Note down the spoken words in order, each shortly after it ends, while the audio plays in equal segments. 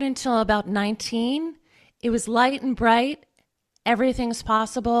Until about 19, it was light and bright, everything's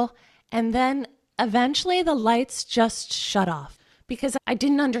possible. And then eventually the lights just shut off because I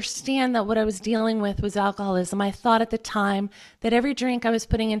didn't understand that what I was dealing with was alcoholism. I thought at the time that every drink I was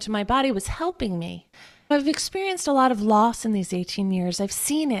putting into my body was helping me. I've experienced a lot of loss in these 18 years. I've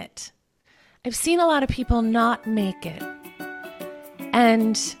seen it. I've seen a lot of people not make it.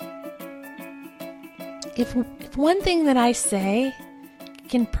 And if one thing that I say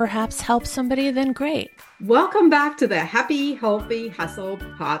can perhaps help somebody, then great. Welcome back to the Happy, Healthy Hustle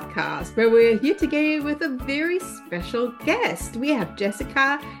podcast, where we're here today with a very special guest. We have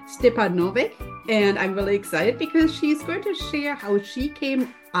Jessica Stipanovic, and I'm really excited because she's going to share how she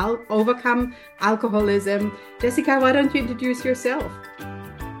came out, overcome alcoholism. Jessica, why don't you introduce yourself?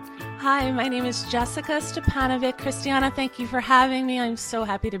 Hi, my name is Jessica Stipanovic. Christiana, thank you for having me. I'm so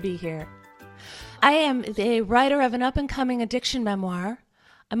happy to be here. I am the writer of an up-and-coming addiction memoir.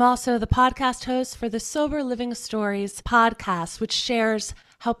 I'm also the podcast host for the Sober Living Stories podcast, which shares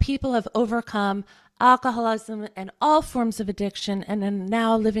how people have overcome alcoholism and all forms of addiction and are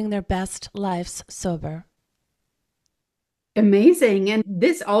now living their best lives sober. Amazing. And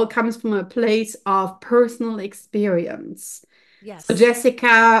this all comes from a place of personal experience. Yes. So,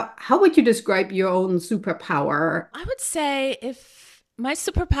 Jessica, how would you describe your own superpower? I would say if my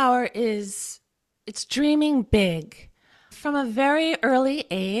superpower is it's dreaming big. From a very early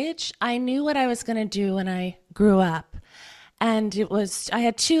age, I knew what I was going to do when I grew up. And I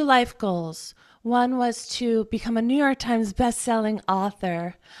had two life goals. One was to become a New York Times best-selling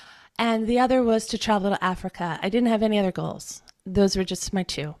author, and the other was to travel to Africa. I didn't have any other goals. Those were just my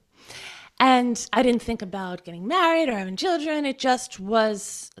two. And I didn't think about getting married or having children. It just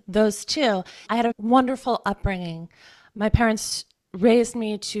was those two. I had a wonderful upbringing. My parents raised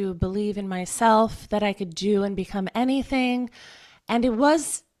me to believe in myself, that I could do and become anything. And it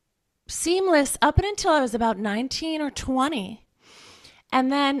was seamless up until I was about 19 or 20. And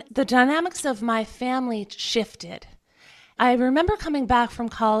then the dynamics of my family shifted. I remember coming back from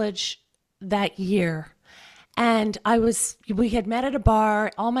college that year, and we had met at a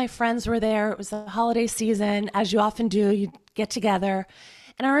bar. All my friends were there. It was the holiday season. As you often do, you get together.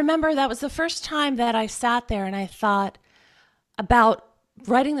 And I remember that was the first time that I sat there and I thought about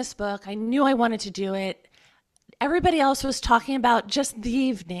writing this book. I knew I wanted to do it. Everybody else was talking about just the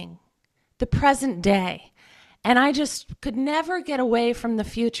evening, the present day. And I just could never get away from the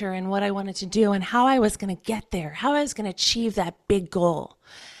future and what I wanted to do and how I was going to get there, how I was going to achieve that big goal.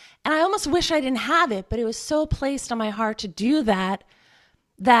 And I almost wish I didn't have it, but it was so placed on my heart to do that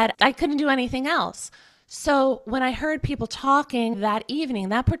I couldn't do anything else. So when I heard people talking that evening,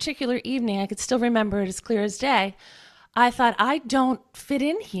 that particular evening, I could still remember it as clear as day. I thought, I don't fit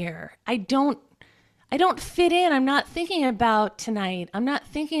in here. I don't fit in. I'm not thinking about tonight. I'm not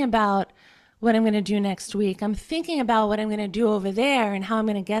thinking about what I'm going to do next week. I'm thinking about what I'm going to do over there and how I'm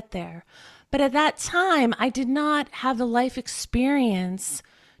going to get there. But at that time, I did not have the life experience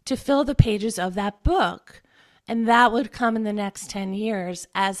to fill the pages of that book. And that would come in the next 10 years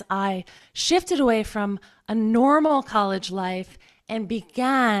as I shifted away from a normal college life and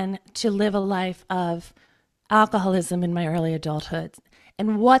began to live a life of alcoholism in my early adulthood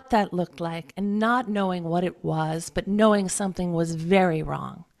and what that looked like, and not knowing what it was, but knowing something was very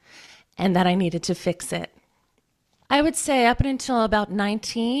wrong and that I needed to fix it. I would say up until about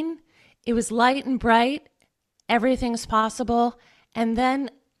 19, it was light and bright, everything's possible, and then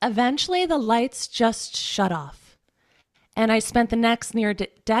eventually the lights just shut off. And I spent the next near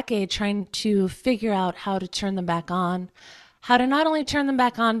decade trying to figure out how to turn them back on, how to not only turn them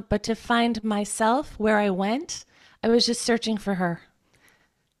back on, but to find myself where I went. I was just searching for her.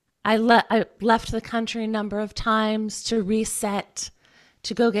 I left the country a number of times to reset,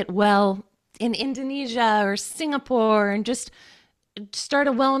 to go get well in Indonesia or Singapore and just start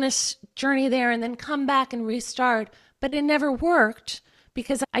a wellness journey there and then come back and restart. But it never worked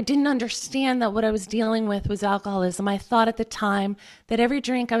because I didn't understand that what I was dealing with was alcoholism. I thought at the time that every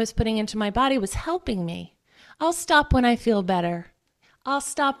drink I was putting into my body was helping me. I'll stop when I feel better. I'll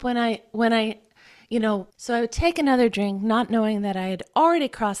stop when I, so I would take another drink, not knowing that I had already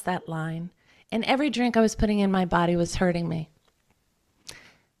crossed that line, and every drink I was putting in my body was hurting me.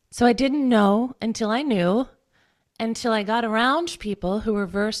 So I didn't know until I knew, until I got around people who were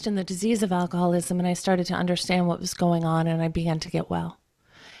versed in the disease of alcoholism, and I started to understand what was going on, and I began to get well.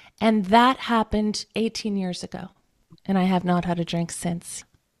 And that happened 18 years ago, and I have not had a drink since.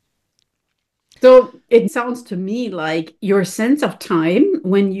 So it sounds to me like your sense of time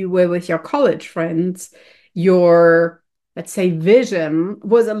when you were with your college friends, your, let's say, vision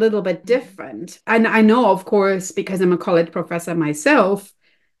was a little bit different. And I know, of course, because I'm a college professor myself,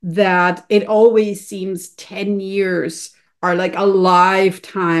 that it always seems 10 years are like a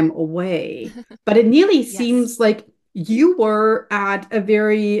lifetime away. But it nearly Yes. seems like you were at a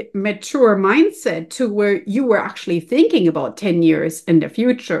very mature mindset to where you were actually thinking about 10 years in the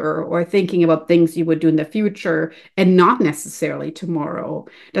future or thinking about things you would do in the future and not necessarily tomorrow.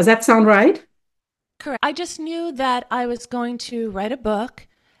 Does that sound right? Correct. I just knew that I was going to write a book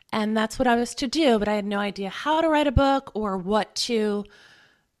and that's what I was to do, but I had no idea how to write a book or what to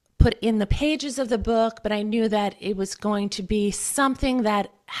put in the pages of the book, but I knew that it was going to be something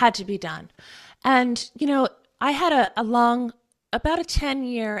that had to be done. And, I had a long, about a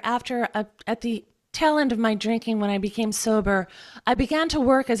 10-year after, at the tail end of my drinking, when I became sober, I began to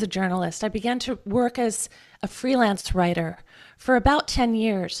work as a journalist. I began to work as a freelance writer for about 10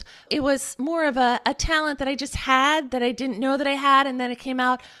 years. It was more of a talent that I just had that I didn't know that I had, and then it came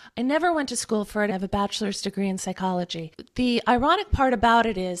out. I never went to school for it. I have a bachelor's degree in psychology. The ironic part about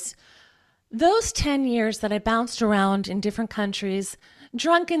it is those 10 years that I bounced around in different countries,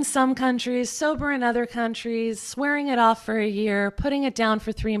 drunk in some countries, sober in other countries, swearing it off for a year, putting it down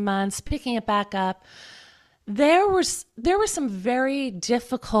for 3 months, picking it back up, there were some very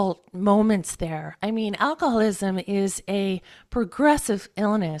difficult moments there. I mean, alcoholism is a progressive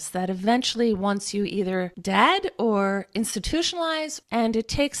illness that eventually wants you either dead or institutionalized, and it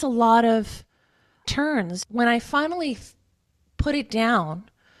takes a lot of turns. When I finally put it down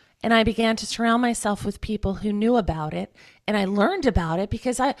and I began to surround myself with people who knew about it, and I learned about it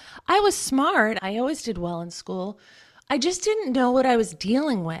because I was smart. I always did well in school. I just didn't know what I was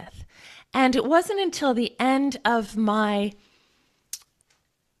dealing with. And it wasn't until the end of my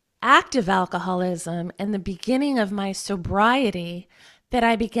active alcoholism and the beginning of my sobriety that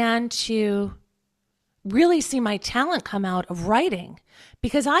I began to really see my talent come out of writing,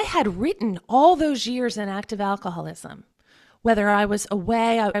 because I had written all those years in active alcoholism. Whether I was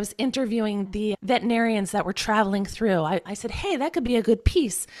away, I was interviewing the veterinarians that were traveling through. I said, hey, that could be a good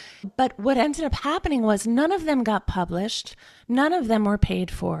piece. But what ended up happening was none of them got published. None of them were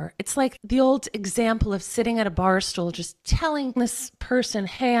paid for. It's like the old example of sitting at a bar stool, just telling this person,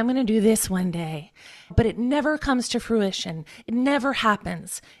 hey, I'm going to do this one day. But it never comes to fruition. It never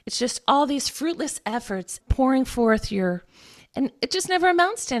happens. It's just all these fruitless efforts pouring forth and it just never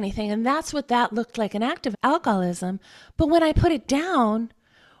amounts to anything. And that's what that looked like in active alcoholism. But when I put it down,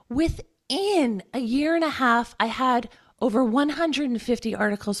 within a year and a half, I had over 150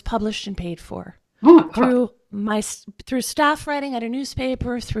 articles published and paid for Oh my God. through staff writing at a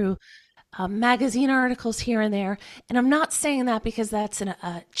newspaper, through magazine articles here and there. And I'm not saying that because that's an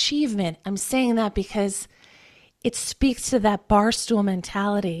achievement. I'm saying that because it speaks to that barstool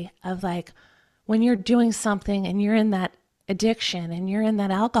mentality of like, when you're doing something and you're in that addiction and you're in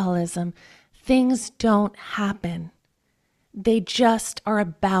that alcoholism, things don't happen. They just are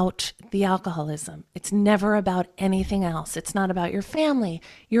about the alcoholism. It's never about anything else. It's not about your family,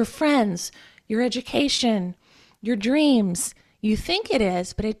 your friends, your education, your dreams. You think it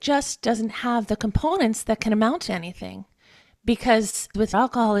is, but it just doesn't have the components that can amount to anything. Because with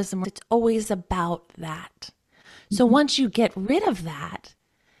alcoholism, it's always about that. So once you get rid of that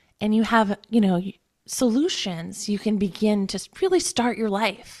and you have, solutions, you can begin to really start your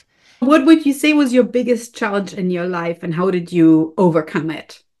life. What would you say was your biggest challenge in your life and how did you overcome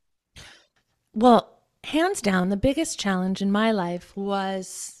it? Well, hands down, the biggest challenge in my life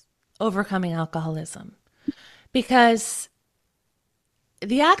was overcoming alcoholism, because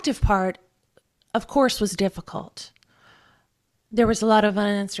the active part, of course, was difficult. There was a lot of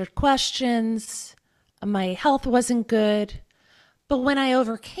unanswered questions. My health wasn't good. But when I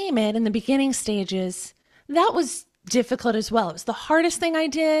overcame it in the beginning stages, that was difficult as well. It was the hardest thing I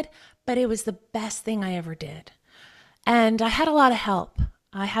did, but it was the best thing I ever did. And I had a lot of help.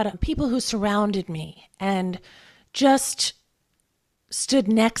 I had people who surrounded me and just stood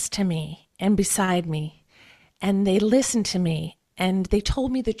next to me and beside me. And they listened to me and they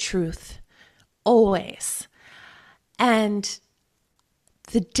told me the truth, always. And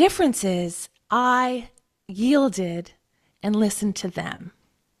the difference is I yielded and listened to them.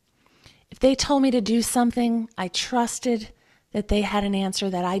 If they told me to do something, I trusted that they had an answer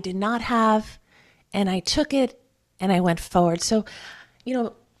that I did not have, and I took it and I went forward. So,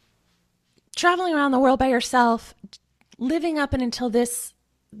 traveling around the world by yourself, living up and until this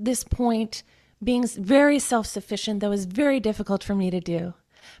point, being very self-sufficient, that was very difficult for me to do.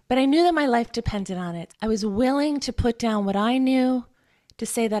 But I knew that my life depended on it. I was willing to put down what I knew, to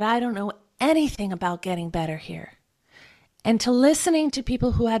say that I don't know anything about getting better here, and to listening to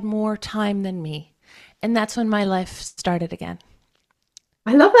people who had more time than me. And that's when my life started again.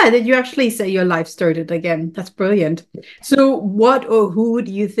 I love that you actually say your life started again. That's brilliant. So, what or who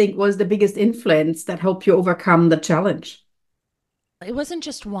do you think was the biggest influence that helped you overcome the challenge? It wasn't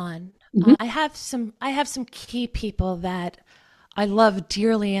just one. Mhm. I have some key people that I love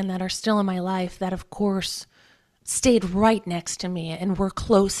dearly and that are still in my life that of course stayed right next to me and were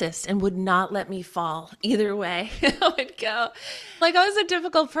closest and would not let me fall either way. I would go. Like I was a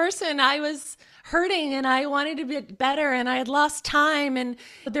difficult person. I was hurting and I wanted to be better and I had lost time and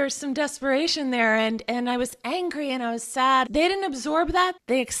there's some desperation there and I was angry and I was sad. They didn't absorb that.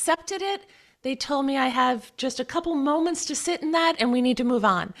 They accepted it. They told me I have just a couple moments to sit in that and we need to move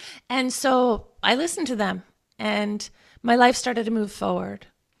on. And so I listened to them and my life started to move forward.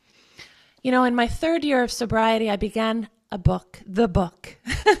 You know, in my third year of sobriety, I began a book, the book.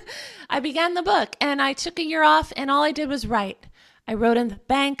 I began the book and I took a year off and all I did was write. I wrote in the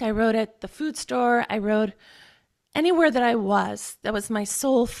bank, I wrote at the food store, I wrote anywhere that I was. That was my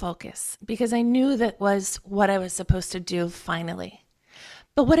sole focus because I knew that was what I was supposed to do finally.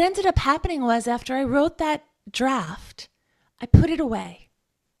 But what ended up happening was after I wrote that draft, I put it away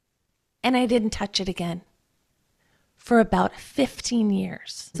and I didn't touch it again for about 15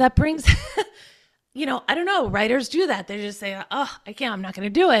 years. That brings, I don't know, writers do that. They just say, oh, I can't, I'm not going to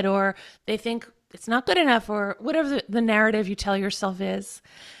do it. Or they think it's not good enough or whatever the narrative you tell yourself is.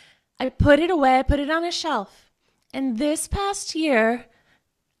 I put it away, I put it on a shelf. And this past year,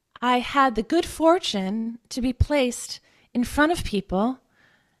 I had the good fortune to be placed in front of people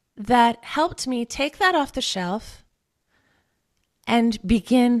that helped me take that off the shelf and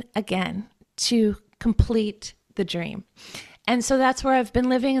begin again to complete the dream. And so that's where I've been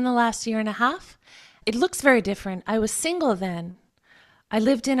living in the last year and a half. It looks very different. I was single then. I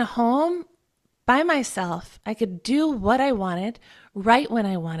lived in a home by myself. I could do what I wanted, right when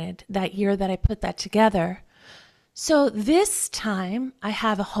I wanted, that year that I put that together. So this time I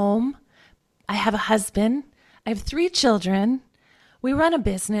have a home, I have a husband, I have 3 children, we run a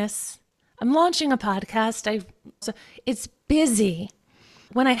business, I'm launching a podcast. So it's busy.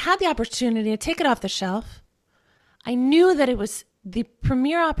 When I had the opportunity to take it off the shelf, I knew that it was the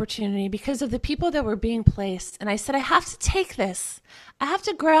premier opportunity because of the people that were being placed. And I said, I have to take this. I have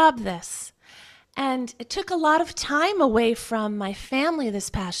to grab this. And it took a lot of time away from my family this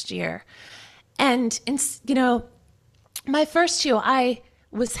past year. And my first 2, I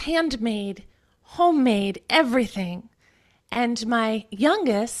was handmade, homemade, everything. And my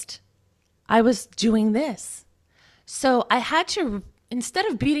youngest, I was doing this. So I had to, instead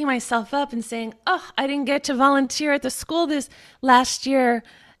of beating myself up and saying, oh, I didn't get to volunteer at the school this last year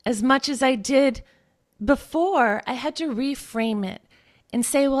as much as I did before, I had to reframe it and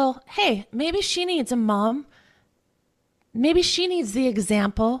say, well, hey, maybe she needs a mom. Maybe she needs the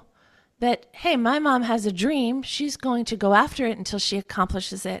example that, hey, my mom has a dream. She's going to go after it until she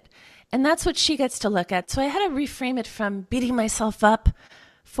accomplishes it. And that's what she gets to look at. So I had to reframe it from beating myself up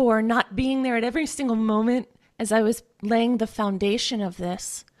for not being there at every single moment as I was laying the foundation of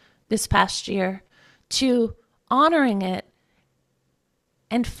this past year to honoring it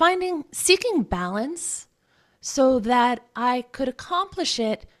and seeking balance so that I could accomplish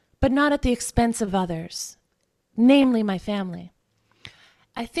it, but not at the expense of others, namely my family.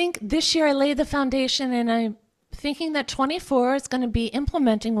 I think this year I laid the foundation and I'm thinking that 24 is going to be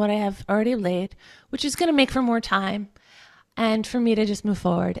implementing what I have already laid, which is going to make for more time and for me to just move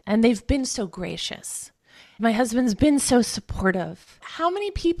forward. And they've been so gracious. My husband's been so supportive. How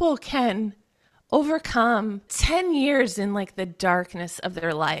many people can overcome 10 years in like the darkness of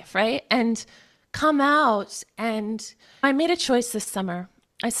their life, right? And come out. And I made a choice this summer.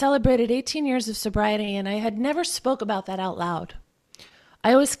 I celebrated 18 years of sobriety and I had never spoke about that out loud.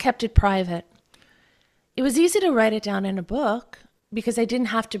 I always kept it private. It was easy to write it down in a book because I didn't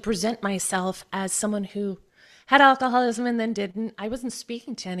have to present myself as someone who had alcoholism and then didn't. I wasn't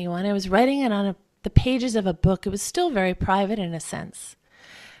speaking to anyone. I was writing it on the pages of a book. It was still very private in a sense.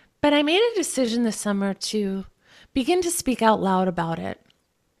 But I made a decision this summer to begin to speak out loud about it,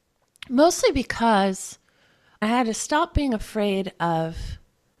 mostly because I had to stop being afraid of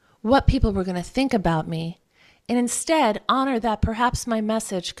what people were going to think about me and instead honor that perhaps my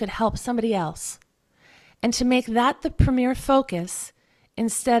message could help somebody else and to make that the premier focus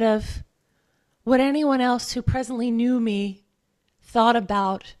instead of what anyone else who presently knew me thought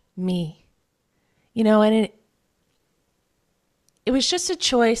about me. And it was just a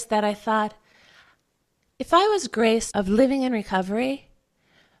choice that I thought, if I was Grace of living in recovery,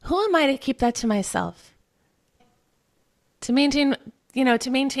 who am I to keep that to myself? To maintain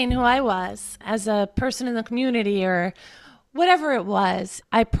who I was as a person in the community or whatever it was.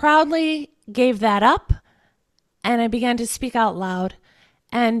 I proudly gave that up and I began to speak out loud.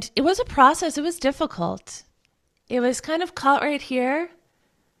 And it was a process. It was difficult. It was kind of caught right here.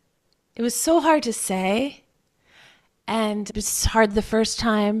 It was so hard to say. And it was hard the first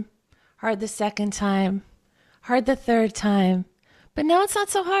time, hard the second time, hard the third time. But now it's not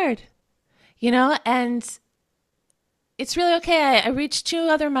so hard, and it's really okay. I reached 2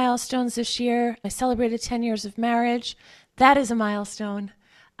 other milestones this year. I celebrated 10 years of marriage. That is a milestone,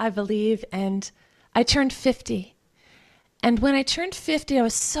 I believe. And I turned 50. And when I turned 50, I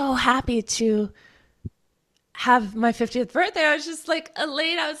was so happy to have my 50th birthday. I was just like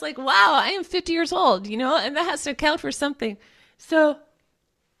elated. I was like, wow, I am 50 years old, and that has to account for something. So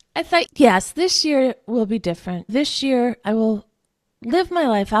I thought, yes, this year will be different. This year I will live my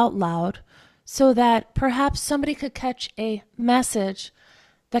life out loud so that perhaps somebody could catch a message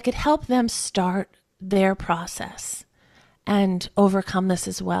that could help them start their process and overcome this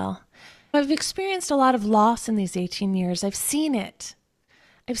as well. I've experienced a lot of loss in these 18 years. I've seen it.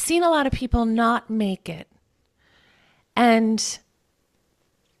 I've seen a lot of people not make it. And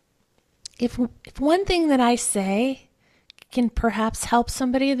if one thing that I say can perhaps help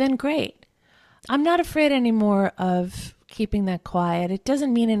somebody, then great. I'm not afraid anymore of keeping that quiet. It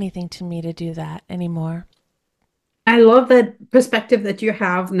doesn't mean anything to me to do that anymore. I love that perspective that you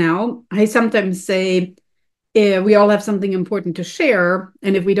have now. I sometimes say we all have something important to share.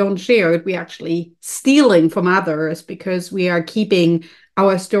 And if we don't share it, we're actually stealing from others because we are keeping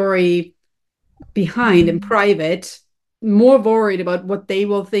our story behind in private, more worried about what they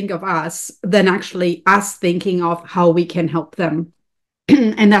will think of us than actually us thinking of how we can help them.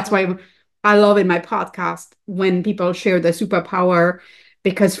 And that's why I love in my podcast when people share their superpower,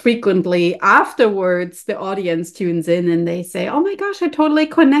 because frequently afterwards the audience tunes in and they say, oh my gosh, I totally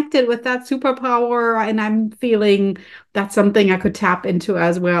connected with that superpower and I'm feeling that's something I could tap into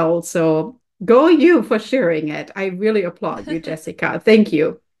as well. So go you for sharing it. I really applaud you, Jessica. Thank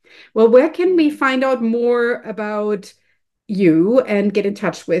you. Well, where can we find out more about you and get in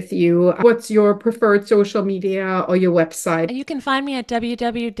touch with you? What's your preferred social media or your website? You can find me at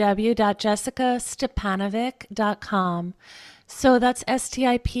www.jessicastipanovic.com. So that's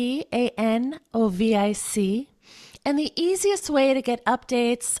Stipanovic. And the easiest way to get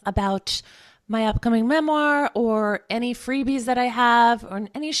updates about my upcoming memoir or any freebies that I have or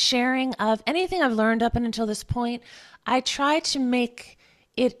any sharing of anything I've learned up until this point, I try to make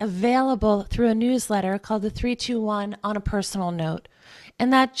it available through a newsletter called the 321 on a personal note.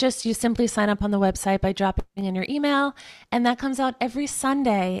 And that just, you simply sign up on the website by dropping in your email, and that comes out every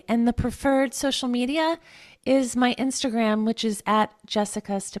Sunday. And the preferred social media is my Instagram, which is at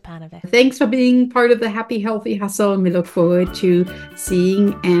Jessica Stipanovic. Thanks for being part of the Happy Healthy Hustle, and we look forward to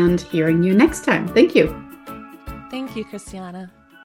seeing and hearing you next time. Thank you. Thank you, Christiana.